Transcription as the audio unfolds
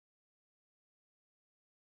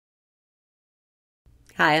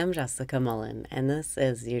Hi, I'm Jessica Mullen, and this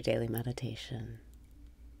is your daily meditation.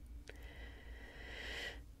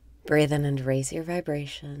 Breathe in and raise your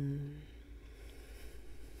vibration.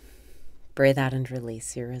 Breathe out and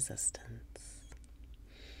release your resistance.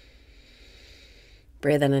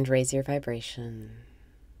 Breathe in and raise your vibration.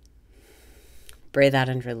 Breathe out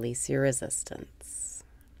and release your resistance.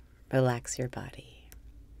 Relax your body.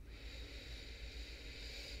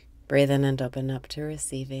 Breathe in and open up to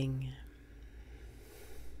receiving.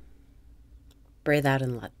 Breathe out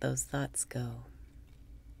and let those thoughts go.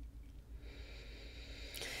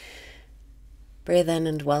 Breathe in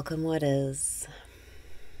and welcome what is.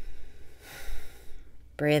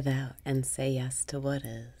 Breathe out and say yes to what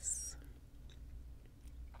is.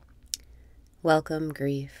 Welcome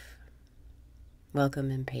grief. Welcome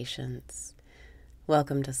impatience.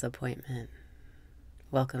 Welcome disappointment.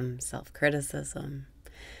 Welcome self-criticism.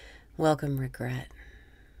 Welcome regret.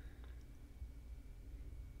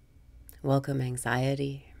 Welcome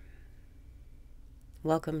anxiety.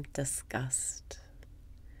 Welcome disgust.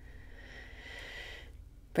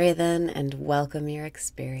 Breathe in and welcome your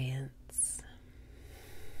experience.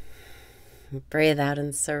 Breathe out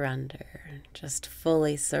and surrender. Just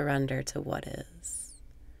fully surrender to what is.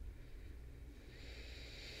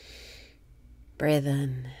 Breathe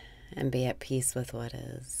in and be at peace with what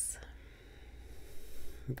is.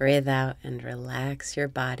 Breathe out and relax your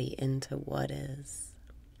body into what is.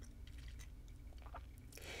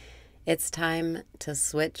 It's time to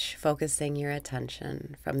switch focusing your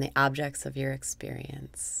attention from the objects of your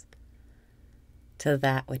experience to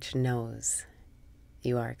that which knows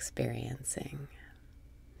you are experiencing.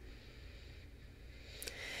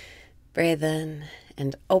 Breathe in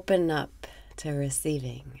and open up to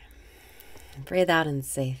receiving. Breathe out and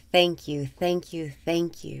say, thank you, thank you,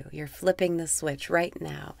 thank you. You're flipping the switch right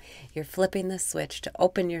now. You're flipping the switch to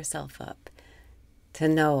open yourself up, to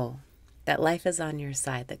know that life is on your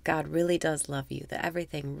side, that God really does love you, that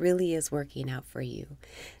everything really is working out for you.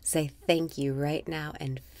 Say thank you right now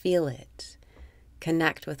and feel it.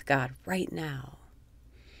 Connect with God right now.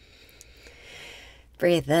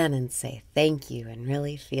 Breathe in and say thank you and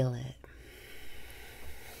really feel it.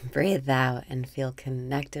 Breathe out and feel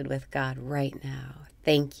connected with God right now.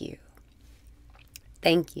 Thank you.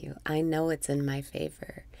 Thank you. I know it's in my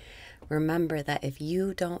favor. Remember that if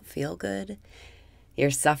you don't feel good, you're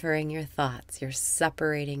suffering your thoughts. You're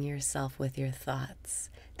separating yourself with your thoughts.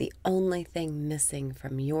 The only thing missing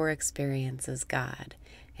from your experience is God.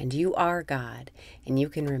 And you are God. And you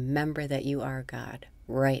can remember that you are God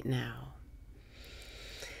right now.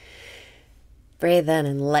 Breathe in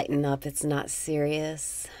and lighten up. It's not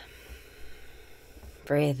serious.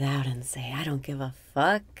 Breathe out and say, I don't give a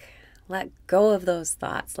fuck. Let go of those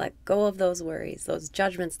thoughts. Let go of those worries, those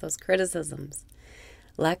judgments, those criticisms.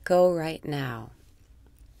 Let go right now.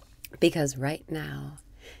 Because right now,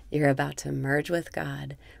 you're about to merge with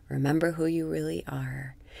God, remember who you really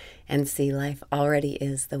are, and see life already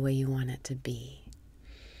is the way you want it to be.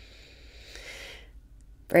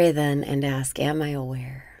 Breathe in and ask, am I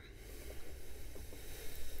aware?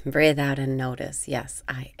 Breathe out and notice, yes,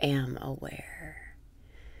 I am aware.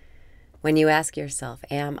 When you ask yourself,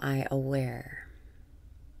 am I aware?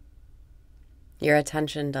 Your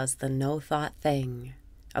attention does the no thought thing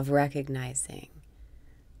of recognizing,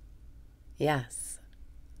 yes,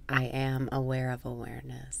 I am aware of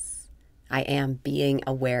awareness. I am being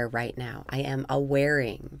aware right now. I am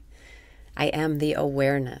awareing. I am the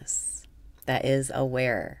awareness that is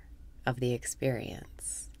aware of the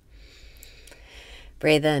experience.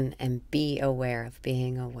 Breathe in and be aware of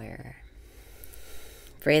being aware.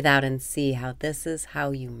 Breathe out and see how this is how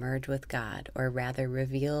you merge with God, or rather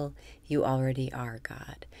reveal you already are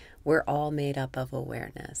God. We're all made up of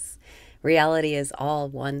awareness. Reality is all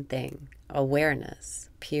one thing, awareness,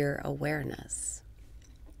 pure awareness.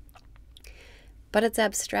 But it's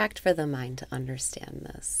abstract for the mind to understand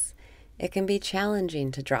this. It can be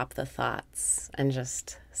challenging to drop the thoughts and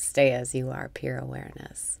just stay as you are, pure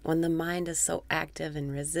awareness. When the mind is so active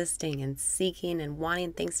and resisting and seeking and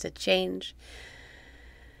wanting things to change,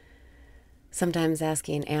 sometimes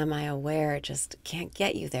asking, am I aware, just can't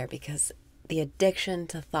get you there because the addiction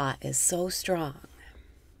to thought is so strong.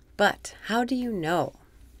 But how do you know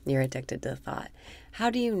you're addicted to thought?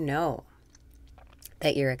 How do you know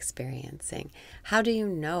that you're experiencing? How do you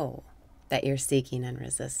know that you're seeking and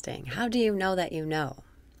resisting? How do you know that you know?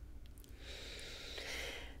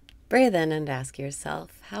 Breathe in and ask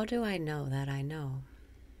yourself, how do I know that I know?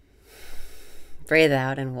 Breathe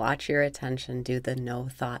out and watch your attention do the no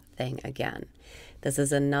thought thing again. This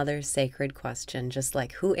is another sacred question, just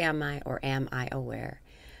like who am I or am I aware?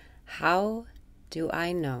 How do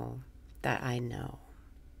I know that I know?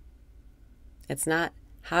 It's not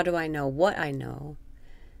how do I know what I know,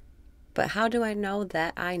 but how do I know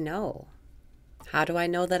that I know? How do I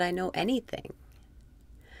know that I know anything?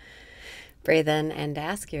 Breathe in and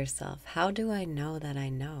ask yourself, how do I know that I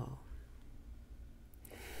know?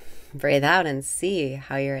 Breathe out and see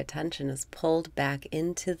how your attention is pulled back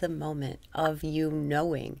into the moment of you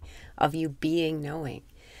knowing, of you being knowing.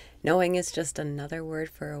 Knowing is just another word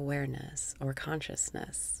for awareness or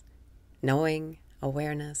consciousness. Knowing,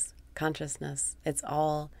 awareness, consciousness, it's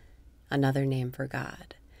all another name for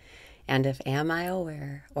God. And if am I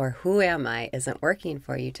aware or who am I isn't working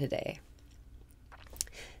for you today,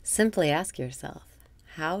 simply ask yourself,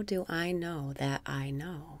 how do I know that I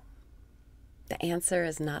know? The answer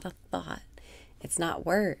is not a thought. It's not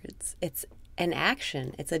words. It's an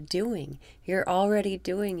action. It's a doing. You're already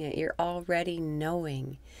doing it. You're already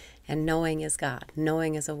knowing. And knowing is God.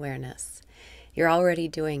 Knowing is awareness. You're already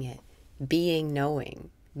doing it. Being knowing.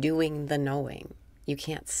 Doing the knowing. You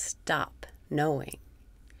can't stop knowing.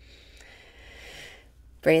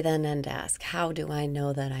 Breathe in and ask, how do I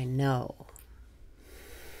know that I know?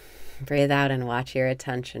 Breathe out and watch your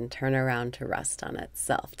attention turn around to rest on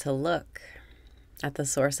itself, to look at the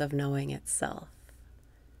source of knowing itself.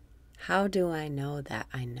 How do I know that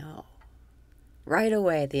I know? Right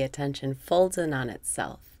away, the attention folds in on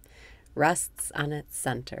itself, rests on its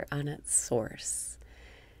center, on its source.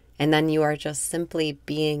 And then you are just simply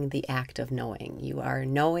being the act of knowing. You are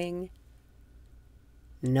knowing.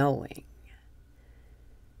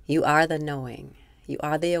 You are the knowing. You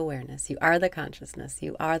are the awareness. You are the consciousness.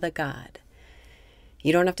 You are the God.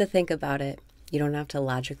 You don't have to think about it. You don't have to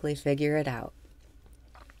logically figure it out.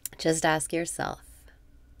 Just ask yourself,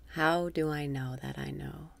 how do I know that I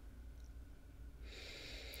know?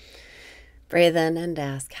 Breathe in and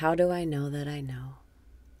ask, how do I know that I know?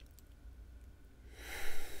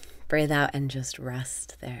 Breathe out and just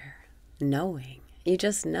rest there, knowing. You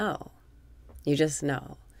just know. You just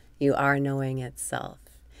know. You are knowing itself.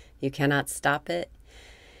 You cannot stop it.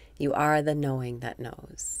 You are the knowing that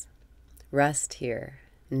knows. Rest here,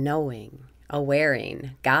 knowing,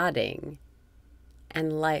 awareing, godding,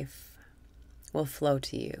 and life will flow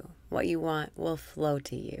to you. What you want will flow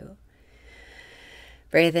to you.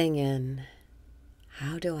 Breathing in,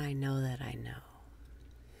 how do I know that I know?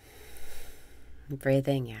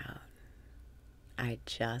 Breathing out, I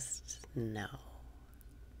just know.